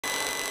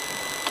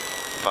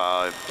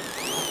5,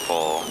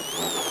 4,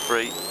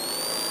 3,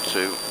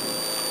 2,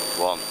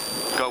 1,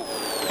 go.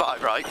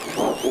 5 right,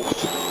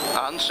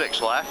 and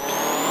 6 left,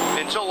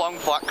 into long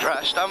flat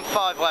crest, and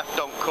 5 left,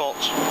 don't cut.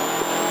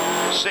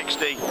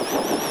 60,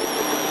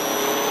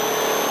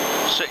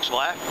 6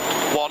 left,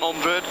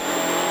 100,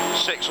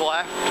 6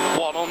 left,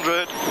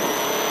 100,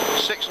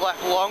 6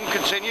 left long,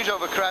 continues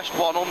over crest,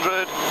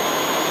 100,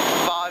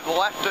 5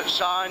 left at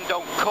sign,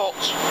 don't cut.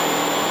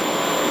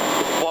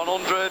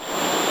 100,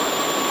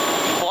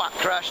 flat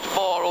crest,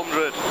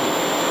 400.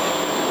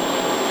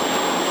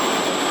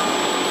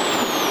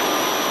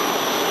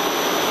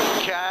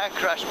 Care,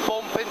 crest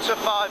bump into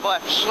 5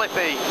 left,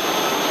 slippy,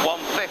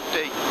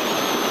 150.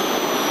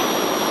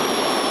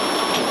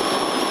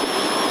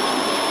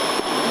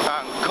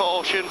 And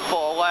caution,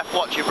 4 left,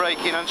 watch your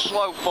braking, and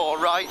slow 4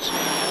 right,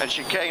 and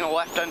chicane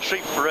left entry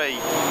free.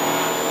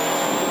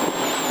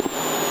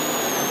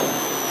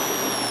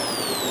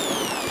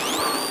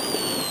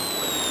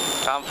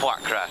 And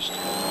flat crest,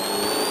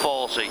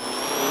 40,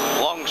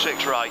 long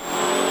 6 right,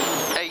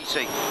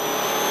 80,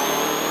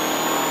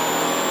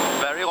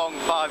 very long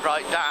 5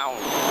 right down,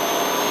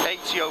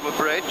 80 over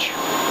bridge,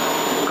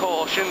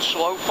 caution,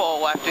 slow 4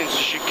 left into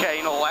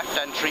chicane or left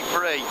entry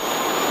free,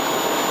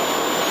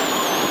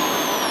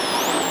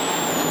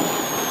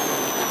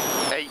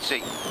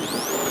 80,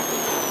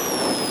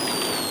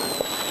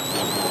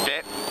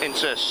 dip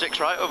into 6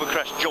 right over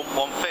crest, jump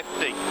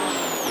 150,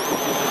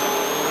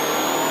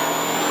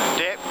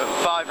 dip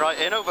and 5 right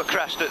in over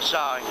crest at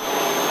sign,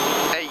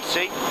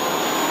 80,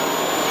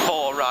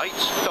 4 right,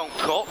 don't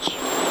cut,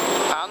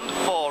 and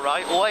 4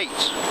 right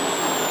late,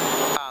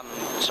 and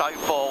tight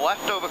 4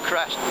 left over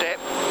crest, dip,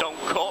 don't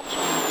cut,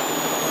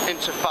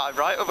 into 5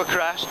 right over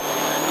crest,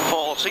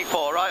 40,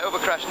 4 right over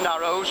crest,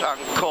 narrows, and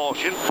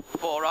caution,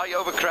 4 right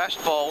over crest,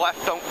 4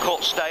 left, don't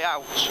cut, stay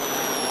out,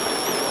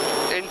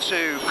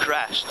 into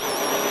crest,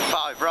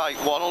 5 right,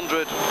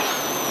 100,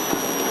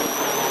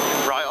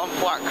 right on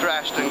flat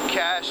crest, and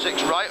care,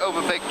 6 right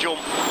over big jump,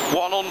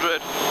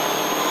 100,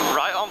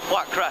 right on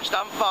flat crest,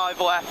 and 5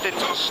 left,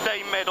 into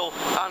stay middle,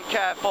 and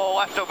care, 4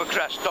 left over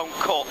crest, don't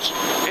cut,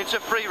 into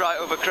 3 right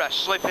over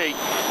crest, slippy,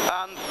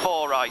 and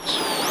 4 right,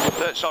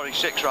 sorry,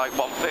 6 right,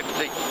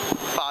 150,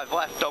 5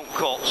 left, don't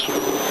cut,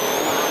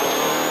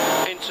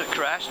 into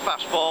crest,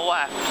 fast 4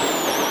 left,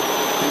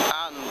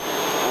 and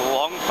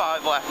long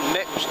 5 left,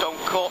 nips, don't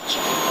cut,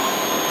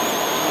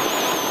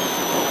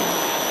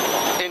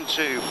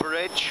 into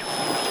bridge,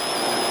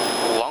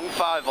 long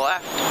 5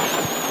 left,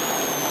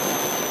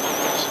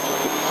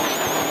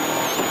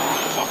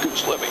 fucking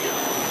slipping.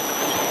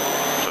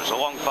 so it's a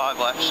long 5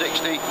 left,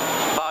 60,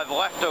 5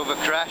 left over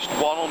crest,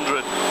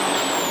 100,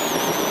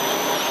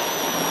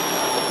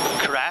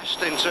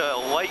 crest into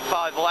late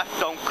 5 left,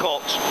 don't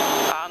cut,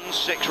 and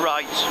 6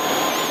 right,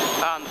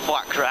 and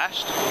flat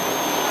crest,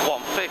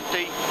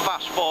 150,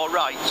 fast 4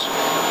 right,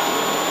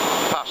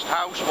 past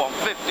house,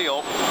 150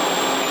 up,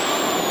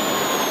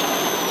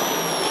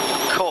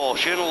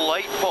 caution,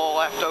 late 4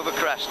 left over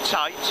crest,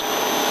 tight,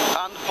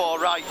 and 4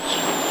 right,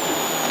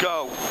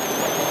 go,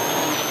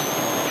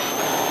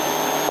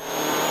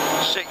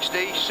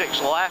 60,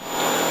 6 left,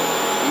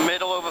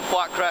 middle over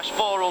flat crest,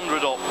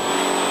 400 up,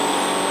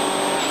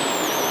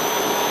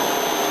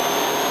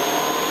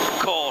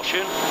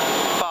 caution,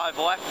 5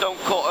 left, don't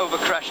cut over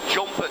crest,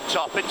 jump at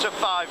top, into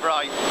 5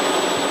 right,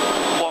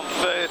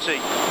 130,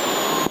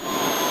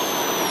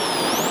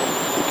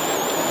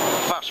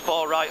 fast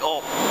 4 right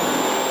up,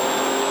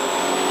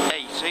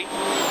 80,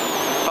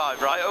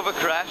 5 right over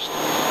crest,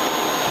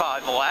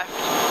 5 left,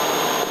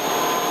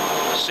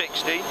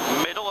 60,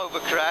 middle over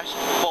crest,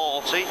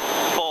 40,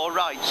 4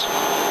 right,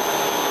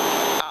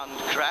 and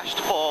crest,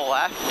 4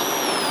 left,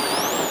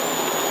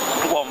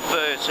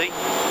 130,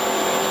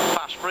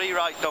 fast 3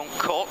 right, don't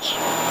cut,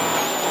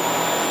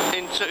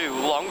 into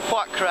long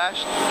flat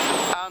crest,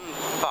 and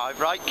 5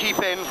 right, keep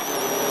in,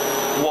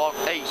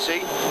 180,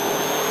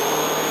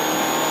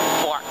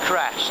 flat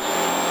crest,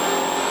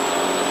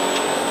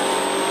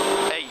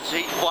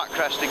 80, flat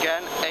crest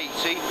again,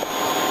 80,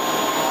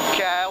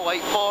 care,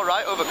 late 4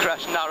 right over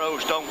crest,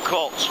 narrows, don't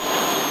cut,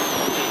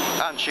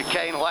 and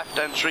chicane left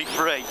entry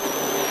free,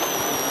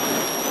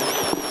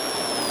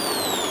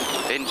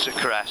 into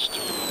crest,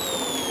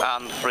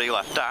 and 3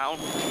 left down,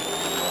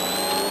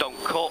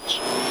 don't cut,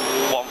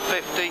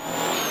 150,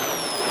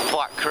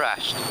 flat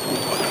crest,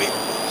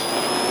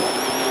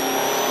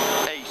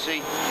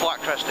 80, flat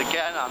crest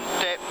again, and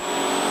dip,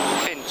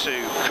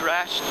 into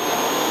crest,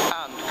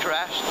 and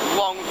crest,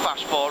 long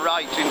fast 4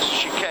 right, into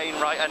chicane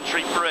right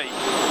entry free,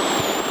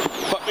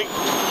 Fuck me.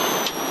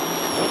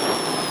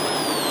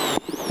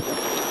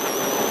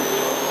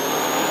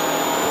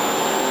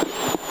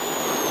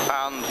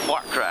 and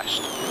flat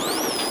crest,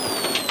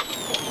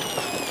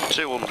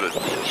 200,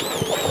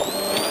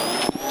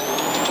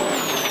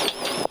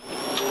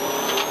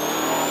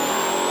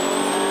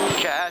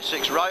 care,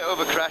 6 right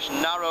over crest,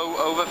 narrow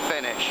over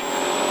finish,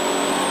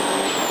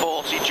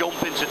 40,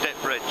 jump into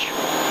dip bridge,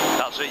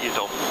 that's it, you're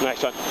done.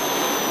 Next one.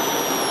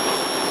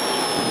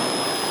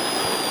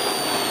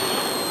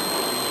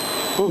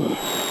 Ooh,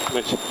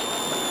 nice.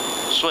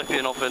 slippy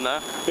enough in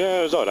there. Yeah,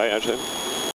 it was alright actually.